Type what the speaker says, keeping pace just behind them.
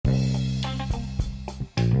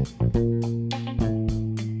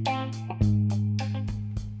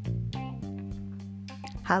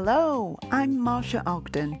Hello, I'm Marsha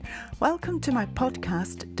Ogden. Welcome to my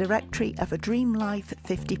podcast, Directory of a Dream Life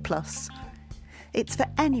 50 Plus. It's for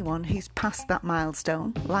anyone who's passed that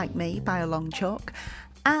milestone, like me, by a long chalk,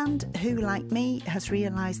 and who, like me, has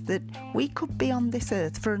realised that we could be on this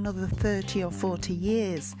earth for another 30 or 40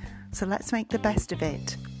 years. So let's make the best of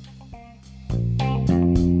it.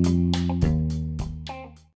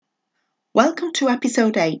 Welcome to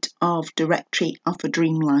episode 8 of Directory of a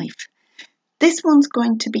Dream Life. This one's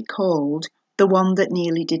going to be called The One That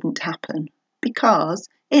Nearly Didn't Happen, because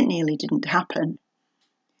it nearly didn't happen.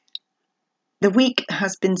 The week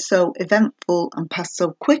has been so eventful and passed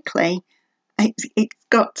so quickly, it's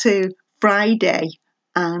got to Friday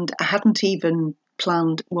and I hadn't even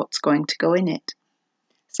planned what's going to go in it.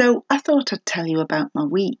 So I thought I'd tell you about my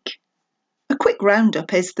week. A quick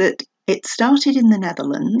roundup is that it started in the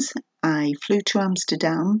Netherlands. I flew to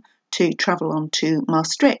Amsterdam to travel on to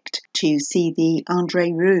Maastricht to see the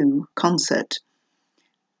André Rieu concert.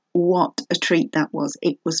 What a treat that was.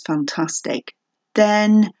 It was fantastic.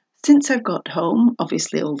 Then, since I got home,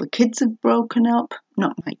 obviously all the kids have broken up,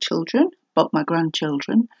 not my children, but my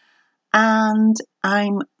grandchildren, and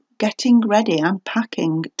I'm getting ready. I'm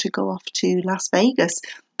packing to go off to Las Vegas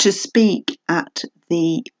to speak at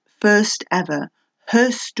the first ever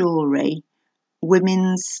Her Story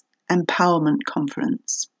Women's Empowerment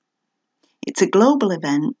Conference. It's a global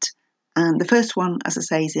event, and the first one, as I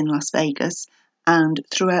say, is in Las Vegas, and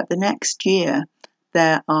throughout the next year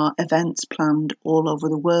there are events planned all over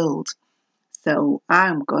the world. So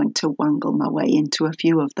I'm going to wangle my way into a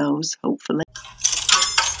few of those, hopefully.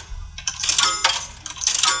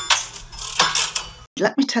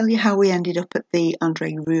 Let me tell you how we ended up at the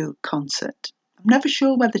André Rieu concert. I'm never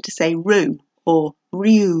sure whether to say Rieu or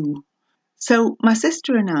Rieu. So my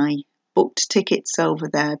sister and I booked tickets over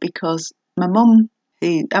there because my mum,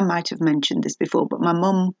 who I might have mentioned this before, but my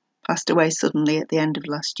mum passed away suddenly at the end of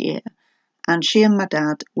last year, and she and my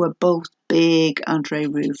dad were both big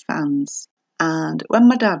André Rieu fans. And when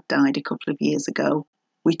my dad died a couple of years ago,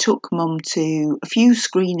 we took mum to a few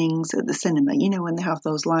screenings at the cinema, you know, when they have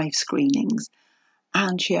those live screenings,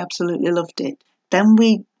 and she absolutely loved it. Then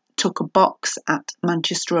we took a box at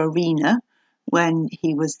Manchester Arena when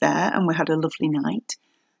he was there, and we had a lovely night.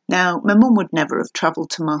 Now, my mum would never have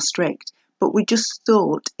travelled to Maastricht, but we just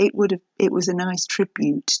thought it was a nice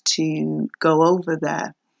tribute to go over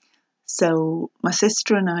there. So my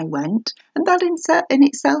sister and I went, and that in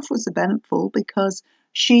itself was eventful because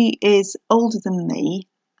she is older than me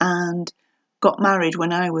and got married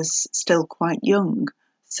when I was still quite young.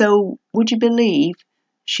 So would you believe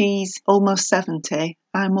she's almost 70,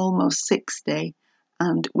 I'm almost 60,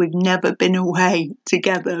 and we've never been away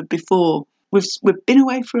together before. We've been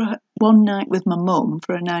away for one night with my mum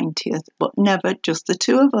for a 90th, but never just the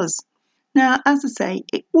two of us. Now, as I say,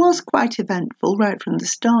 it was quite eventful right from the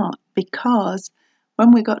start because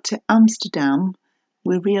when we got to Amsterdam,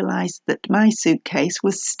 we realised that my suitcase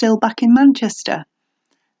was still back in Manchester,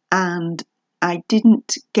 and I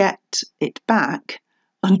didn't get it back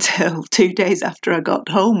until 2 days after I got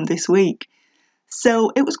home this week.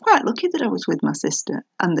 So it was quite lucky that I was with my sister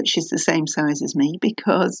and that she's the same size as me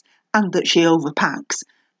and that she overpacks,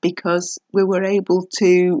 because we were able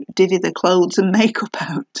to divvy the clothes and makeup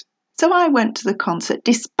out. So I went to the concert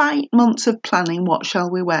despite months of planning what shall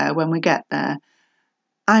we wear when we get there.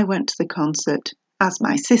 I went to the concert as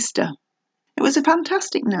my sister. It was a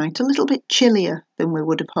fantastic night, a little bit chillier than we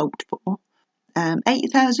would have hoped for.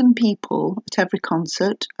 8,000 people at every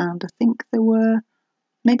concert, and I think there were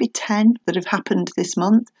maybe 10 that have happened this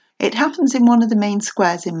month. It happens in one of the main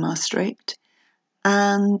squares in Maastricht,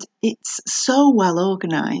 and it's so well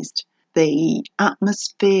organised. The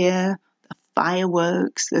atmosphere, the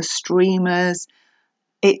fireworks, the streamers,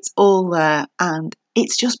 it's all there, and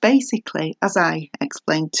it's just basically, as I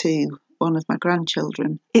explained to one of my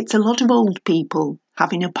grandchildren, it's a lot of old people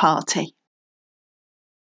having a party.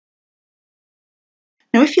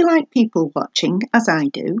 Now, if you like people watching, as I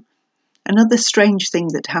do, another strange thing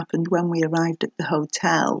that happened when we arrived at the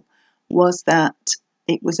hotel was that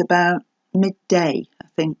it was about midday, I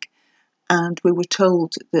think, and we were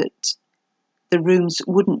told that the rooms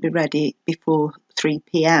wouldn't be ready before 3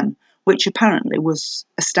 p.m, which apparently was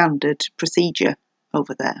a standard procedure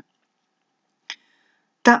over there.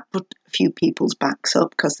 That put a few people's backs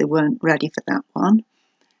up because they weren't ready for that one,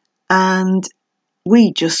 and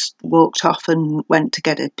we just walked off and went to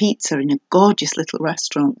get a pizza in a gorgeous little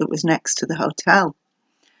restaurant that was next to the hotel.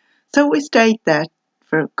 So we stayed there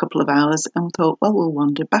for a couple of hours and thought, well, we'll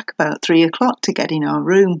wander back about 3 o'clock to get in our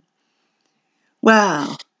room.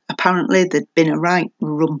 Well, apparently there'd been a right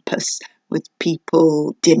rumpus with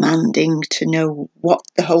people demanding to know what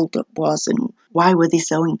the hold-up was and why were they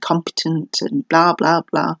so incompetent and blah, blah,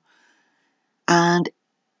 blah. And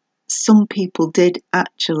some people did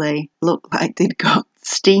actually look like they'd got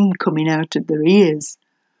steam coming out of their ears.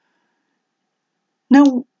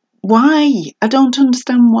 Now, why? I don't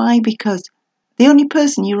understand why, because the only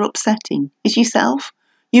person you're upsetting is yourself.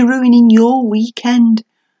 You're ruining your weekend.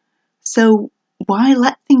 So why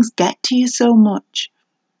let things get to you so much?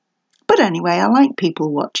 But anyway, I like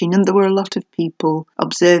people watching, and there were a lot of people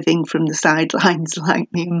observing from the sidelines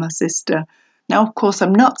like me and my sister. Now, of course,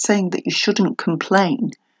 I'm not saying that you shouldn't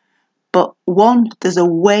complain, but one, there's a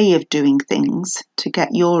way of doing things to get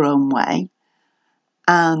your own way,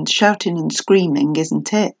 and shouting and screaming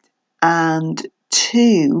isn't it. And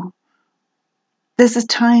two, there's a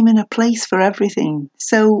time and a place for everything.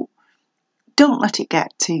 So don't let it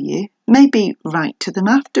get to you. Maybe write to them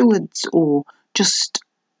afterwards, or just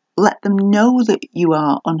let them know that you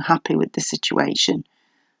are unhappy with the situation.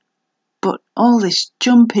 But all this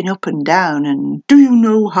jumping up and down and do you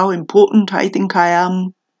know how important I think I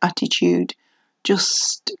am attitude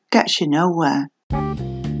just gets you nowhere.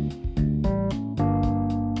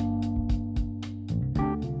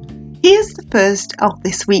 Here's the first of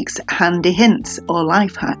this week's handy hints or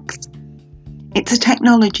life hacks. It's a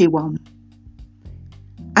technology one.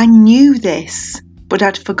 I knew this, but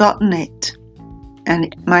I'd forgotten it.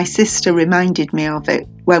 And my sister reminded me of it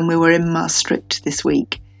when we were in Maastricht this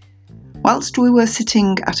week. Whilst we were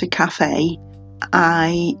sitting at a cafe,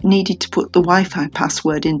 I needed to put the Wi-Fi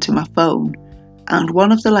password into my phone, and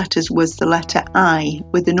one of the letters was the letter I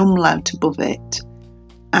with an umlaut above it.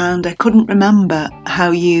 And I couldn't remember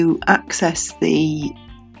how you access the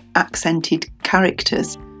accented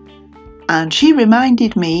characters. And she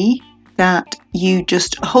reminded me that you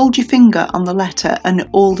just hold your finger on the letter and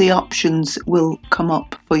all the options will come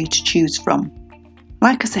up for you to choose from.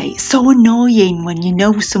 Like I say, it's so annoying when you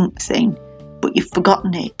know something, but you've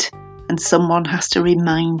forgotten it and someone has to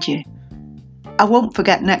remind you. I won't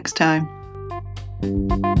forget next time.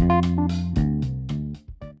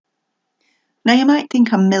 Now you might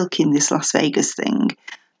think I'm milking this Las Vegas thing.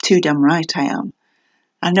 Too damn right I am.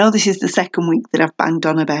 I know this is the second week that I've banged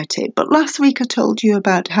on about it, but last week I told you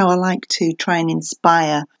about how I like to try and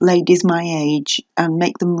inspire ladies my age and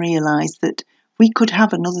make them realise that we could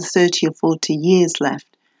have another 30 or 40 years left.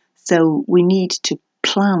 So we need to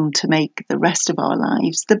plan to make the rest of our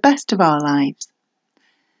lives the best of our lives.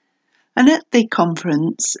 And at the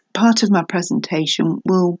conference, part of my presentation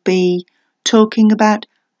will be talking about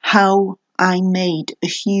how I made a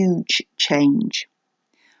huge change.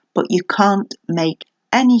 But you can't make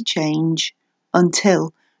any change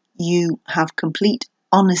until you have complete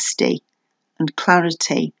honesty and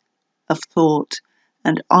clarity of thought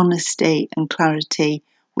and honesty and clarity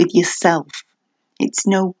with yourself. It's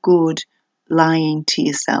no good lying to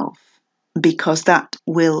yourself because that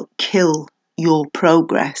will kill your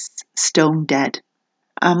progress stone dead.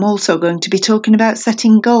 I'm also going to be talking about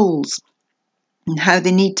setting goals and how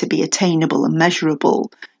they need to be attainable and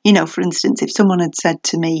measurable. You know, for instance, if someone had said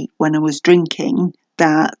to me when I was drinking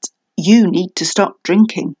that you need to stop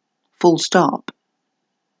drinking, full stop,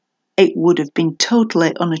 it would have been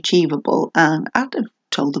totally unachievable and I'd have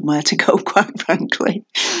told them where to go, quite frankly,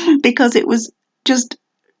 because it was just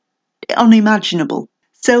unimaginable.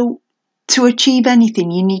 So to achieve anything,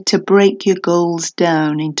 you need to break your goals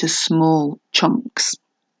down into small chunks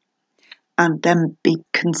and then be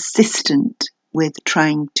consistent with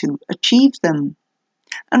trying to achieve them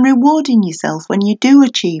and rewarding yourself when you do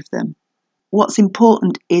achieve them. What's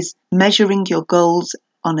important is measuring your goals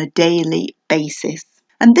on a daily basis.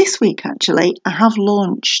 And this week, actually, I have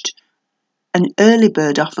launched an early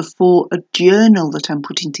bird offer for a journal that I'm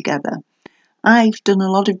putting together. I've done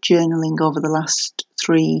a lot of journaling over the last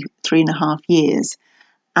three and a half years,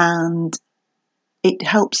 and it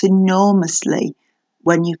helps enormously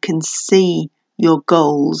when you can see your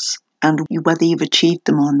goals and whether you've achieved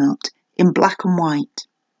them or not in black and white.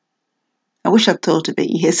 I wish I'd thought of it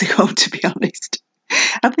years ago, to be honest.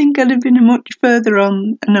 I think I'd have been much further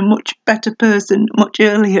on and a much better person much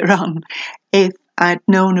earlier on if I'd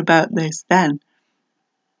known about this then.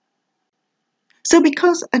 So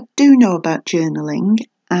because I do know about journaling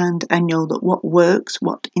and I know that what works,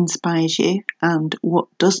 what inspires you and what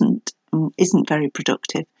doesn't and isn't very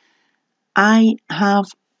productive, I have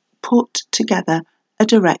put together a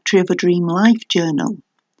directory of a dream life journal.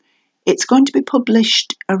 It's going to be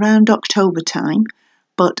published around October time,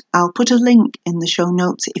 but I'll put a link in the show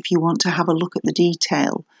notes if you want to have a look at the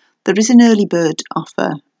detail. There is an early bird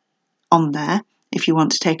offer on there if you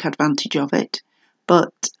want to take advantage of it,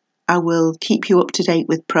 but I will keep you up to date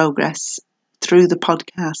with progress through the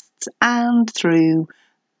podcasts and through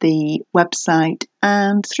the website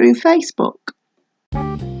and through Facebook.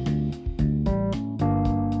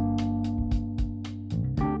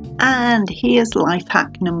 And here's life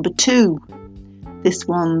hack number 2. This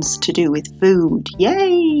one's to do with food.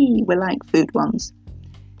 Yay! We like food ones.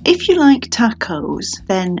 If you like tacos,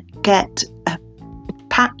 then get a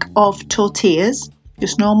pack of tortillas,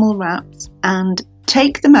 just normal wraps, and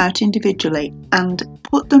take them out individually and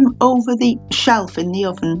put them over the shelf in the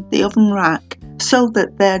oven rack, so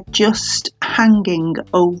that they're just hanging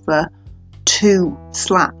over 2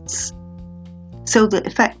 slats, so that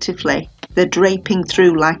effectively they're draping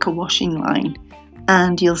through like a washing line,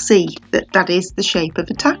 and you'll see that that is the shape of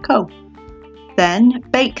a taco. Then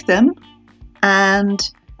bake them and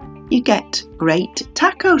you get great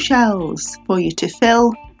taco shells for you to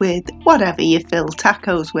fill with whatever you fill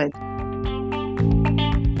tacos with.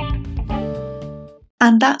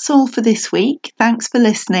 And that's all for this week. Thanks for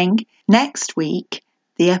listening. Next week,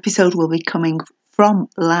 the episode will be coming from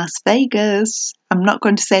Las Vegas. I'm not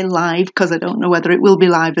going to say live because I don't know whether it will be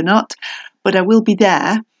live or not, but I will be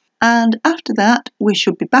there. And after that, we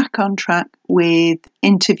should be back on track with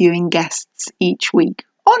interviewing guests each week,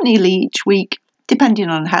 or nearly each week, depending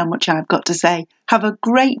on how much I've got to say. Have a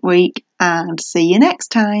great week and see you next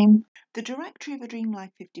time. The Directory of a Dream Life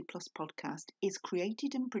 50 Plus podcast is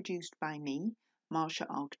created and produced by me, Marsha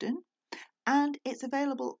Ogden, and it's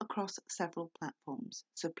available across several platforms,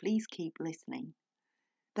 so please keep listening.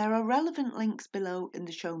 There are relevant links below in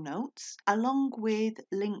the show notes, along with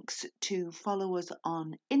links to follow us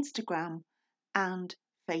on Instagram and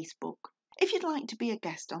Facebook. If you'd like to be a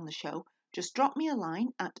guest on the show, just drop me a line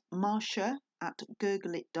at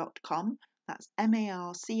marsha@gurglit.com. That's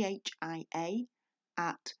MARCHIA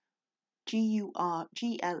at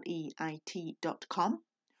GURGLEIT.com.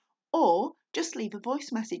 Or just leave a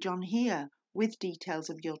voice message on here with details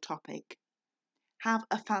of your topic. Have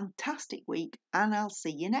a fantastic week and I'll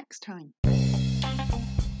see you next time.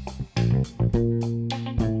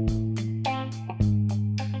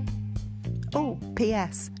 Oh,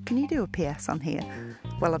 PS. Can you do a PS on here?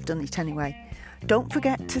 Well, I've done it anyway. Don't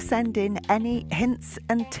forget to send in any hints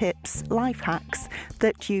and tips, life hacks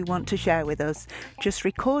that you want to share with us. Just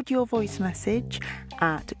record your voice message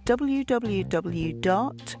at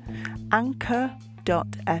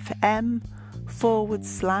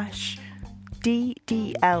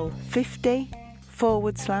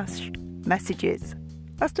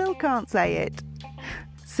I still can't say it.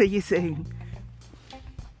 See you soon.